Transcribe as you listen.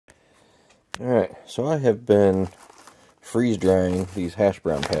Alright, so I have been freeze drying these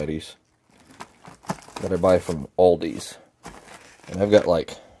Hashbrown Patties that I buy from Aldi's. And I've got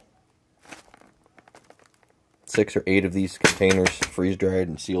like 6 or 8 of these containers freeze dried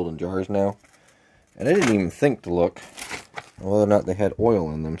and sealed in jars now. And I didn't even think to look whether or not they had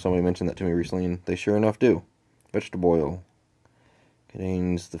oil in them. Somebody mentioned that to me recently, and they sure enough do. Vegetable oil.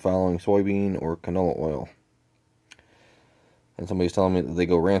 Contains the following: soybean or canola oil. And somebody's telling me that they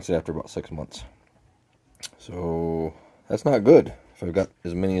go rancid after about 6 months. So that's not good if I've got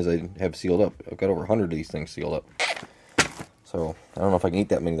as many as I have sealed up. I've got over 100 of these things sealed up. So I don't know if I can eat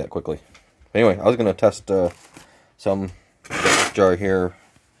that many that quickly. Anyway, I was going to test some. This jar here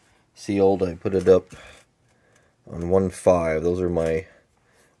sealed. I put it up on 1.5. Those are my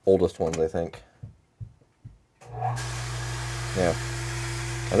oldest ones, I think. Yeah.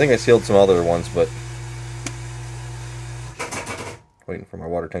 I think I sealed some other ones, but waiting for my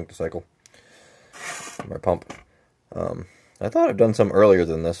water tank to cycle. My pump. I thought I'd done some earlier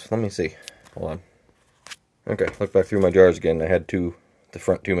than this. Let me see. Hold on. Okay, look back through my jars again. I had the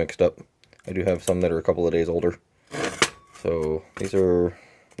front two mixed up. I do have some that are a couple of days older. So these are,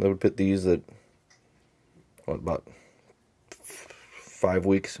 I would put these at, what, about 5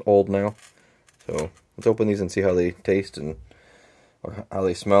 weeks old now. So let's open these and see how they taste and or how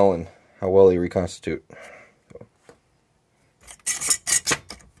they smell and how well they reconstitute.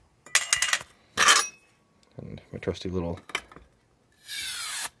 And my trusty little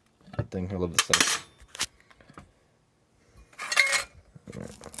thing. I love this thing.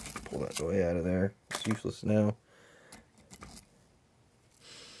 Alright, pull that way out of there. It's useless now.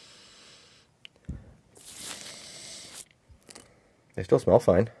 They still smell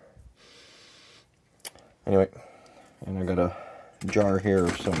fine. Anyway, and I got a jar here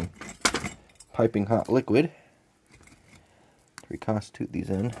of some piping hot liquid to reconstitute these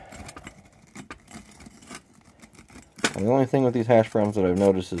in. And the only thing with these hash browns that I've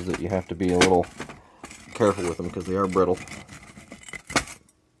noticed is that you have to be a little careful with them because they are brittle.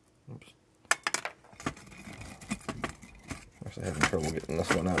 Oops. Actually, having trouble getting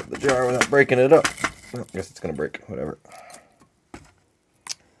this one out of the jar without breaking it up. Well, I guess it's going to break. Whatever.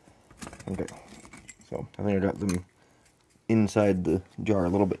 Okay. So, I think I got them inside the jar a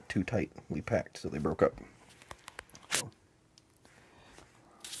little bit too tightly packed, so they broke up. So.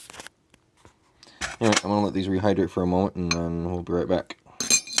 Anyway, I'm going to let these rehydrate for a moment, and then we'll be right back.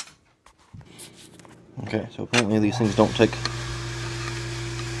 Okay, so apparently these things don't take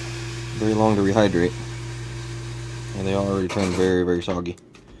very long to rehydrate. And they already turned very, very soggy.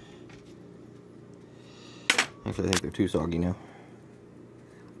 Actually, I think they're too soggy now.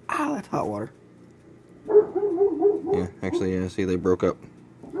 Ah, that's hot water. Yeah, actually, yeah, see, they broke up.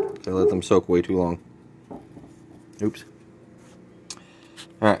 I let them soak way too long. Oops.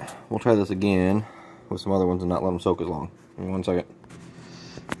 Alright, we'll try this again with some other ones and not let them soak as long. Give me 1 second.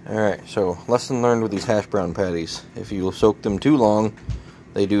 Alright, so lesson learned with these Hashbrown Patties. If you soak them too long,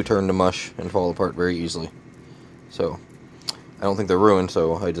 they do turn to mush and fall apart very easily. So, I don't think they're ruined,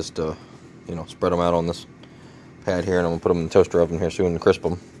 so I just, you know, spread them out on this pad here, and I'm going to put them in the toaster oven here soon and crisp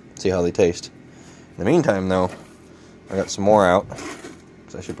them. See how they taste. In the meantime, though, I got some more out,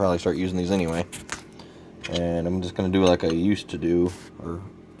 because I should probably start using these anyway. And I'm just going to do like I used to do, or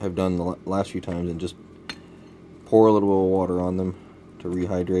have done the last few times, and just pour a little bit of water on them to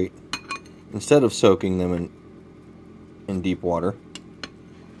rehydrate, instead of soaking them in deep water.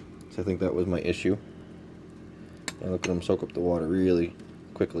 So I think that was my issue. And look at them soak up the water really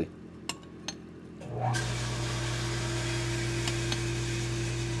quickly.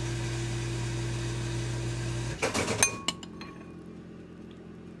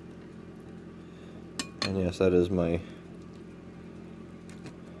 And yes, that is my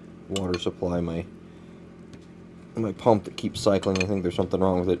water supply, my pump that keeps cycling. I think there's something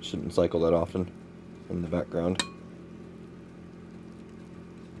wrong with it. It shouldn't cycle that often in the background.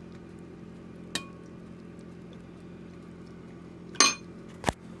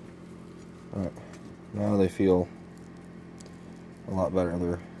 Alright, now they feel a lot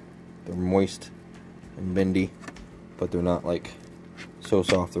better. They're moist and bendy, but they're not like so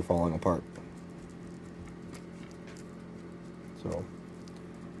soft they're falling apart. So,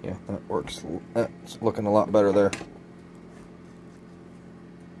 yeah, that works. That's looking a lot better there.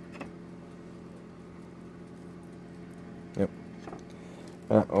 Yep.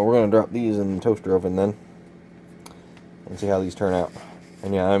 Well, we're going to drop these in the toaster oven then and see how these turn out.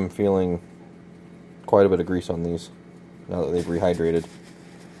 And yeah, I'm feeling quite a bit of grease on these now that they've rehydrated.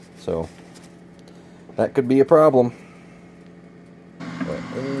 So, that could be a problem.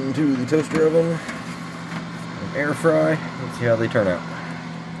 Right, into the toaster oven. Air fry. Let's see how they turn out.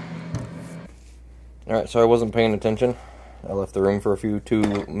 Alright, so I wasn't paying attention. I left the room for a few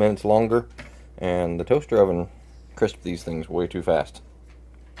 2 minutes longer, and the toaster oven crisped these things way too fast.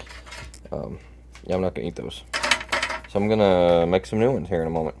 Yeah, I'm not going to eat those. So I'm going to make some new ones here in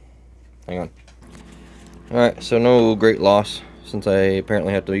a moment. Hang on. Alright, so no great loss, since I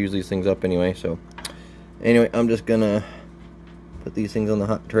apparently have to use these things up anyway. So anyway, I'm just going to put these things on the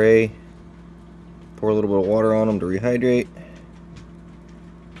hot tray, pour a little bit of water on them to rehydrate,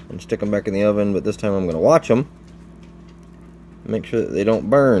 and stick them back in the oven. But this time I'm going to watch them, make sure that they don't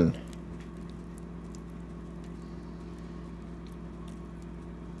burn.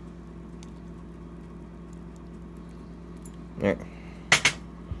 Alright,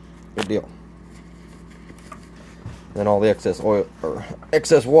 good deal. Then all the excess oil or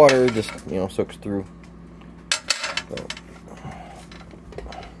excess water just, you know, soaks through. So,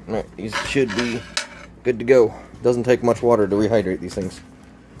 alright, these should be good to go. Doesn't take much water to rehydrate these things.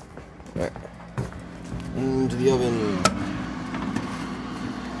 Alright, into the oven.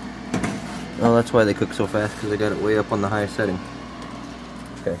 Oh, that's why they cook so fast, because they got it way up on the highest setting.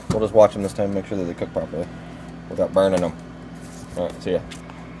 Okay, we'll just watch them this time, make sure that they cook properly without burning them. Alright, see ya.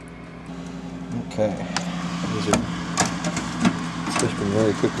 Okay, these are crisping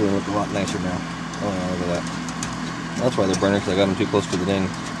very quickly and look a lot nicer now. Oh yeah, look at that. That's why they're burning, because I got them too close to the dang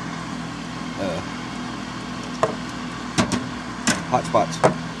hot spots.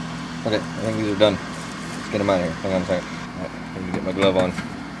 Okay, I think these are done. Let's get them out of here. Hang on a second. Alright, I need to get my glove on.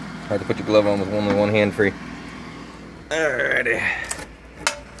 Hard to put your glove on with only one hand free. Alrighty.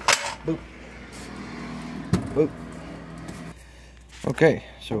 Boop. Boop. Okay,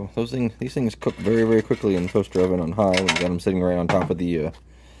 so these things cook very, very quickly in the toaster oven on high. We got them sitting right on top of the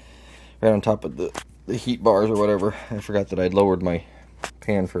the heat bars or whatever. I forgot that I'd lowered my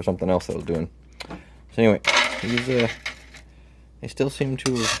pan for something else I was doing. So anyway, these they still seem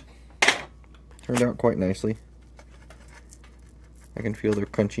to have turned out quite nicely. I can feel their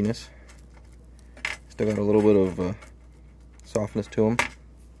crunchiness. Still got a little bit of softness to them.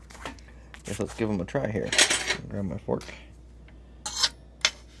 Guess let's give them a try here. Grab my fork.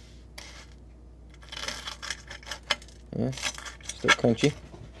 Yeah, still crunchy.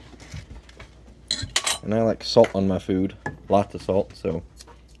 And I like salt on my food. Lots of salt, so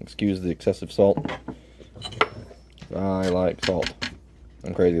excuse the excessive salt. I like salt.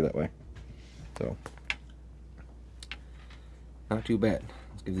 I'm crazy that way. So, not too bad.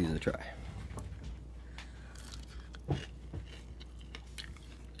 Let's give these a try.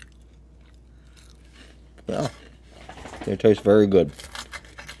 Yeah, they taste very good.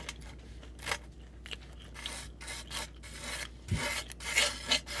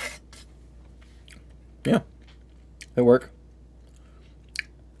 Yeah, they work.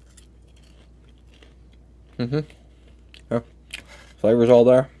 Yeah, flavor's all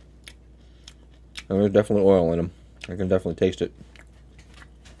there. And there's definitely oil in them. I can definitely taste it.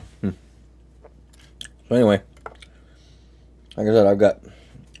 So anyway, like I said, I got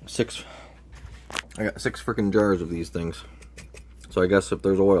six freaking jars of these things. So I guess if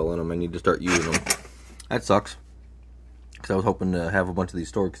there's oil in them, I need to start using them. That sucks, because I was hoping to have a bunch of these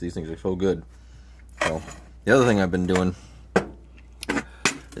stored, because these things are so good. So the other thing I've been doing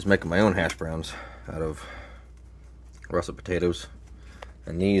is making my own hash browns out of russet potatoes.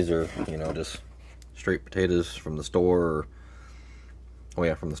 And these are, you know, just straight potatoes from the store. Or, oh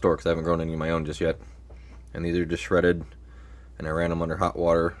yeah, from the store, because I haven't grown any of my own just yet. And these are just shredded, and I ran them under hot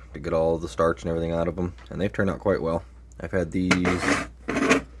water to get all the starch and everything out of them, and they've turned out quite well. I've had these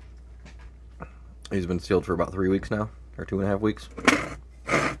have been sealed for about 3 weeks now, or 2.5 weeks,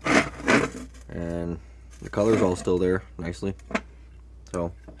 and the color's all still there nicely.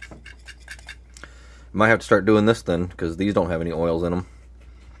 So might have to start doing this then, because these don't have any oils in them.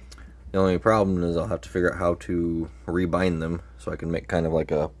 The only problem is I'll have to figure out how to rebind them so I can make kind of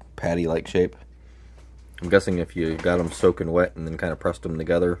like a patty-like shape. I'm guessing if you got them soaking wet and then kind of pressed them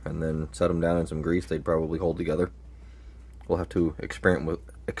together and then set them down in some grease, they'd probably hold together. We'll have to experiment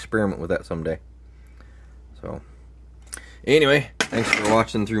with that someday. So anyway, thanks for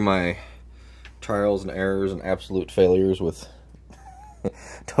watching through my trials and errors and absolute failures with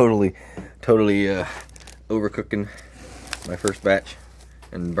totally overcooking my first batch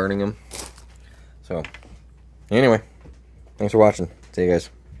and burning them. So anyway, thanks for watching. See you guys.